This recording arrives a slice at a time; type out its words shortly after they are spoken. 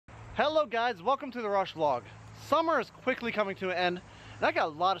Hello guys, welcome to the Rush Vlog. Summer is quickly coming to an end, and I got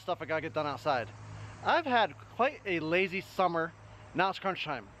a lot of stuff I gotta get done outside. I've had quite a lazy summer, now it's crunch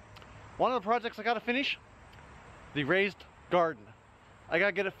time. One of the projects I gotta finish, the raised garden. I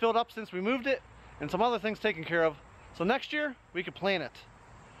gotta get it filled up since we moved it, and some other things taken care of, so next year we can plant it.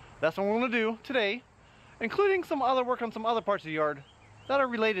 That's what we're gonna do today, including some other work on some other parts of the yard that are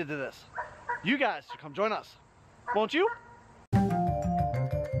related to this. You guys should come join us, won't you?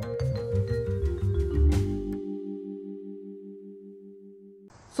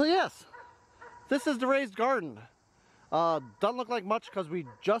 So yes, this is the raised garden. Doesn't look like much because we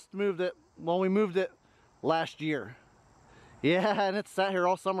just moved it. Well, we moved it last year. Yeah, and it's sat here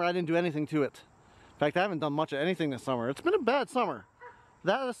all summer. I didn't do anything to it. In fact, I haven't done much of anything this summer. It's been a bad summer.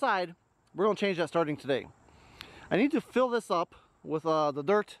 That aside, we're going to change that starting today. I need to fill this up with the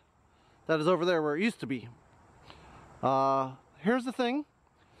dirt that is over there where it used to be. Here's the thing.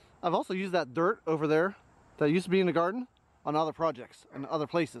 I've also used that dirt over there that used to be in the garden on other projects and other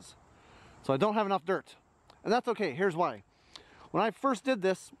places. So I don't have enough dirt. And that's okay. Here's why. When I first did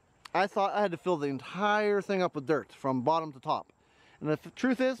this, I thought I had to fill the entire thing up with dirt from bottom to top. And the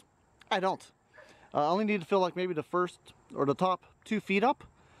truth is, I don't. I only need to fill like maybe the first or the top 2 feet up.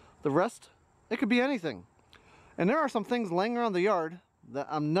 The rest, it could be anything. And there are some things laying around the yard that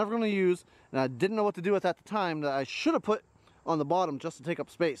I'm never going to use, and I didn't know what to do with at the time, that I should have put on the bottom just to take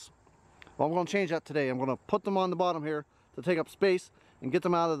up space. Well, I'm going to change that today. I'm going to put them on the bottom here to take up space and get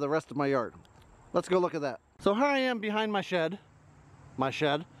them out of the rest of my yard. Let's go look at that. So here I am behind my shed,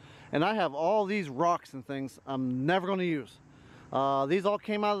 and I have all these rocks and things I'm never going to use. These all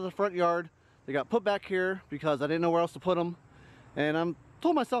came out of the front yard. They got put back here because I didn't know where else to put them. And I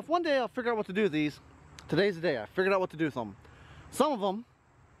told myself one day I'll figure out what to do with these. Today's the day. I figured out what to do with them. Some of them,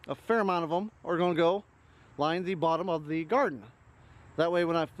 a fair amount of them, are going to go line the bottom of the garden. That way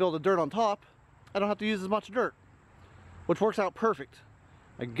when I fill the dirt on top, I don't have to use as much dirt, which works out perfect.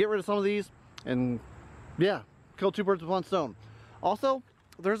 I can get rid of some of these and yeah, kill 2 birds with 1 stone. Also,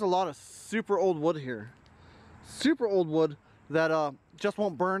 there's a lot of super old wood here. Super old wood that just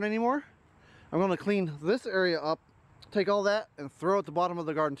won't burn anymore. I'm going to clean this area up, take all that and throw it at the bottom of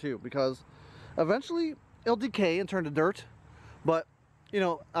the garden too, because eventually it'll decay and turn to dirt. But you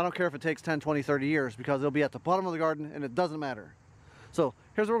know, I don't care if it takes 10, 20, 30 years, because it'll be at the bottom of the garden and it doesn't matter. So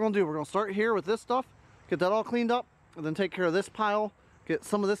here's what we're going to do. We're going to start here with this stuff, get that all cleaned up, and then take care of this pile, get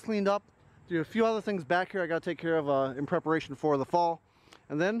some of this cleaned up, do a few other things back here I got to take care of in preparation for the fall,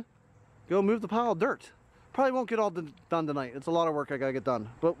 and then go move the pile of dirt. Probably won't get all done tonight. It's a lot of work I got to get done,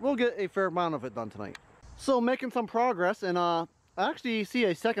 but we'll get a fair amount of it done tonight. So making some progress, and I actually see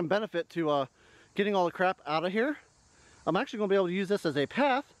a second benefit to getting all the crap out of here. I'm actually going to be able to use this as a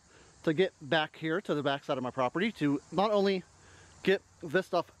path to get back here to the back side of my property, to not only get this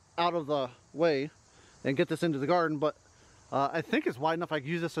stuff out of the way and get this into the garden, but I think it's wide enough I can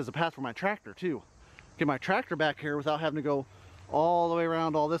use this as a path for my tractor too. Get my tractor back here without having to go all the way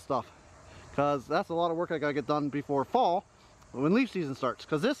around all this stuff, because that's a lot of work I gotta get done before fall, when leaf season starts,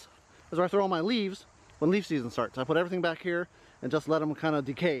 because this is where I throw all my leaves when leaf season starts. I put everything back here and just let them kind of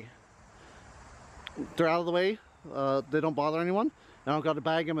decay. They're out of the way, they don't bother anyone, and I've got to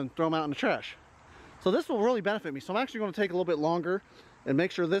bag them and throw them out in the trash. So this will really benefit me. So I'm actually going to take a little bit longer and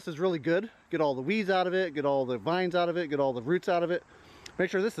make sure this is really good. Get all the weeds out of it, get all the vines out of it, get all the roots out of it. Make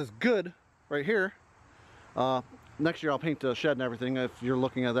sure this is good right here. Next year I'll paint the shed and everything. If you're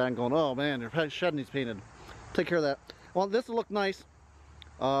looking at that and going, oh man, your shed needs painted, take care of that. I want this to look nice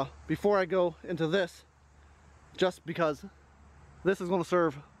before I go into this, just because this is going to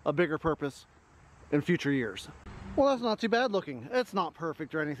serve a bigger purpose in future years. Well, that's not too bad looking. It's not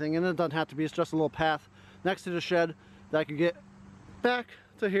perfect or anything, and it doesn't have to be. It's just a little path next to the shed that I could get back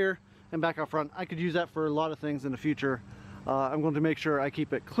to here and back out front. I could use that for a lot of things in the future. I'm going to make sure I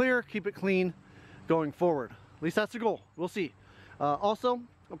keep it clear, keep it clean going forward. At least that's the goal. We'll see. Also,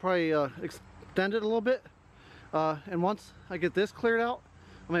 I'll probably extend it a little bit, and once I get this cleared out,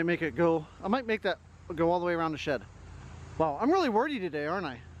 I might make that go all the way around the shed. Wow, I'm really wordy today, aren't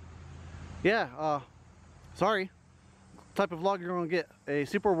I? Yeah, sorry. Type of vlog you're going to get. A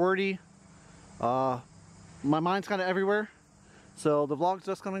super wordy, my mind's kind of everywhere, so the vlog's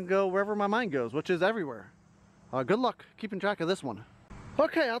just going to go wherever my mind goes, which is everywhere. Good luck keeping track of this one.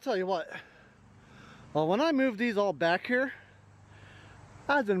 Okay, I'll tell you what. When I moved these all back here,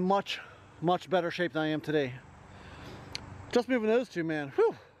 I was in much better shape than I am today. Just moving those two, man,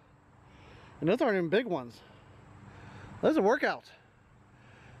 whew. And those aren't even big ones. Those are a workout.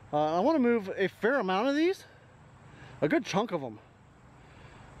 I want to move a fair amount of these, a good chunk of them.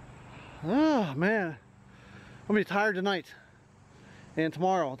 Oh man, I'm gonna be tired tonight. and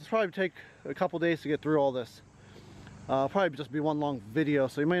tomorrow. This probably take a couple days to get through all this. Probably just be one long video,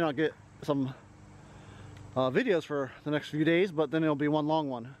 so you may not get some videos for the next few days, but then it'll be one long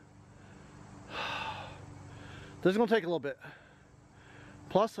one. This is gonna take a little bit.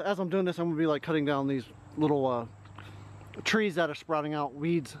 Plus, as I'm doing this, I'm gonna be like cutting down these little trees that are sprouting out,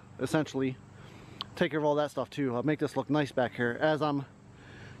 weeds essentially. Take care of all that stuff too. I'll make this look nice back here as I'm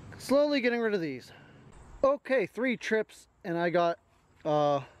slowly getting rid of these. Okay, 3 trips and I got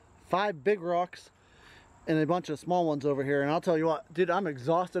 5 big rocks and a bunch of small ones over here, and I'll tell you what, dude, I'm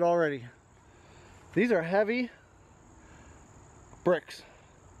exhausted already. These are heavy bricks,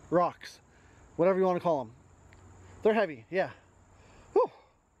 rocks, whatever you want to call them. They're heavy, yeah. Whew.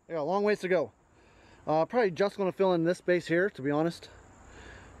 They got a long ways to go. Probably just going to fill in this space here, to be honest,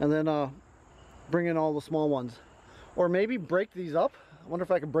 and then bring in all the small ones, or maybe break these up. I wonder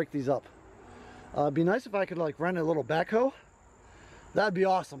if I could break these up. It'd be nice if I could like rent a little backhoe. That'd be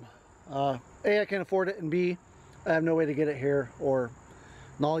awesome. A, I can't afford it, and B, I have no way to get it here or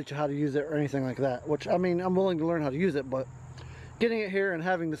knowledge of how to use it or anything like that. Which, I mean, I'm willing to learn how to use it, but getting it here and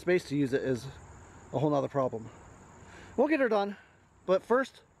having the space to use it is a whole nother problem. We'll get her done, but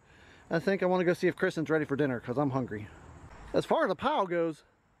first I think I want to go see if Kristen's ready for dinner because I'm hungry. As far as the Palo goes,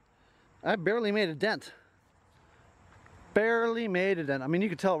 I barely made a dent. Barely made a dent. I mean, you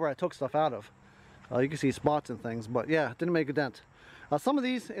could tell where I took stuff out of. You can see spots and things, but yeah, didn't make a dent. Some of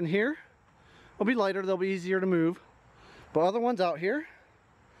these in here will be lighter, they'll be easier to move. But other ones out here,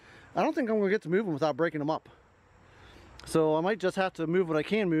 I don't think I'm gonna get to move them without breaking them up. So I might just have to move what I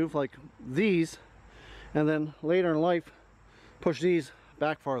can move, like these, and then later in life, push these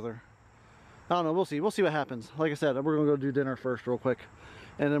back farther. I don't know, we'll see what happens. Like I said, we're gonna go do dinner first real quick,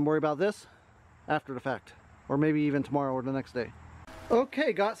 and then worry about this after the fact. Or maybe even tomorrow or the next day.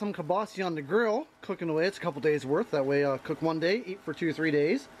 Okay, got some kibasi on the grill, cooking away. It's a couple days worth. That way, cook one day, eat for 2 or 3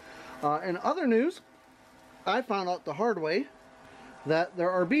 days. And other news, I found out the hard way that there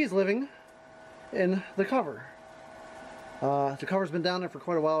are bees living in the cover. The cover's been down there for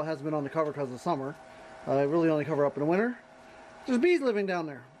quite a while. It hasn't been on the cover because of the summer. I really only cover up in the winter. There's bees living down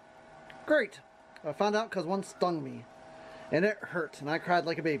there. Great. I found out because one stung me, and it hurt, and I cried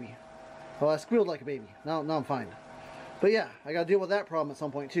like a baby. Well, I squealed like a baby. Now I'm fine. But yeah, I gotta deal with that problem at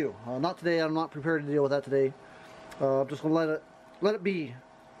some point too. Not today. I'm not prepared to deal with that today. I'm just gonna let it be.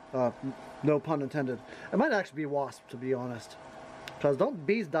 No pun intended. It might actually be a wasp, to be honest. Because don't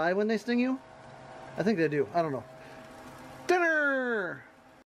bees die when they sting you? I think they do. I don't know. Dinner!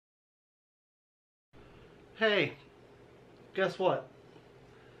 Hey, guess what?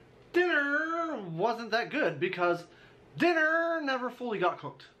 Dinner wasn't that good because dinner never fully got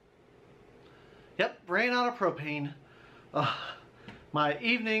cooked. Yep, ran out of propane. My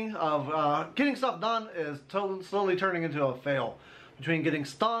evening of getting stuff done is slowly turning into a fail. Between getting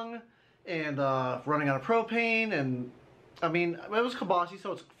stung and running out of propane, and I mean, it was kibasi,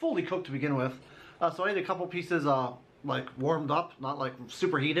 so it's fully cooked to begin with. So I ate a couple pieces like warmed up, not like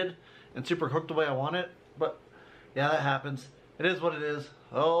super heated and super cooked the way I want it. But yeah, that happens. It is what it is.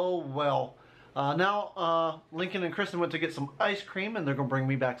 Oh well. Now Lincoln and Kristen went to get some ice cream, and they're gonna bring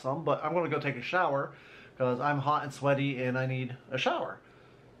me back some. But I'm gonna go take a shower because I'm hot and sweaty and I need a shower.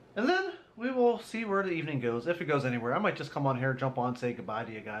 And then we will see where the evening goes, if it goes anywhere. I might just come on here, jump on, say goodbye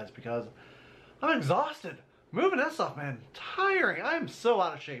to you guys because I'm exhausted. Moving that stuff, man, tiring. I am so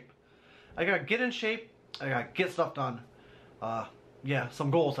out of shape. I gotta get in shape. I gotta get stuff done. Yeah, some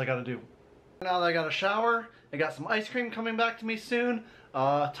goals I gotta do. Now that I got a shower, I got some ice cream coming back to me soon.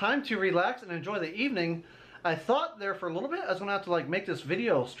 Time to relax and enjoy the evening. I thought there for a little bit I was gonna have to like make this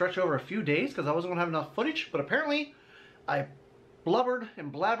video stretch over a few days because I wasn't gonna have enough footage, but apparently I blubbered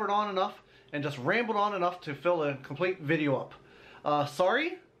and blabbered on enough and just rambled on enough to fill a complete video up.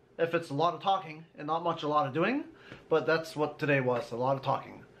 Sorry if it's a lot of talking and not much a lot of doing, but that's what today was, a lot of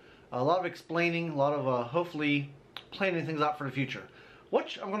talking. A lot of explaining, a lot of hopefully planning things out for the future.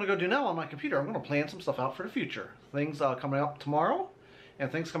 Which I'm going to go do now on my computer. I'm going to plan some stuff out for the future. Things coming up tomorrow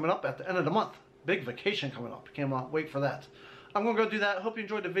and things coming up at the end of the month. Big vacation coming up. Cannot wait for that. I'm going to go do that. Hope you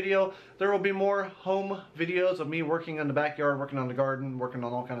enjoyed the video. There will be more home videos of me working in the backyard, working on the garden, working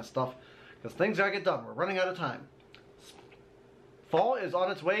on all kind of stuff. Because things gotta get done. We're running out of time. Fall is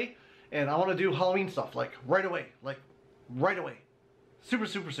on its way, and I want to do Halloween stuff like right away. Super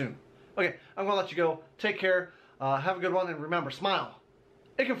soon. Okay, I'm going to let you go. Take care. Have a good one, and remember, smile.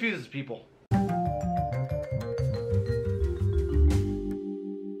 It confuses people.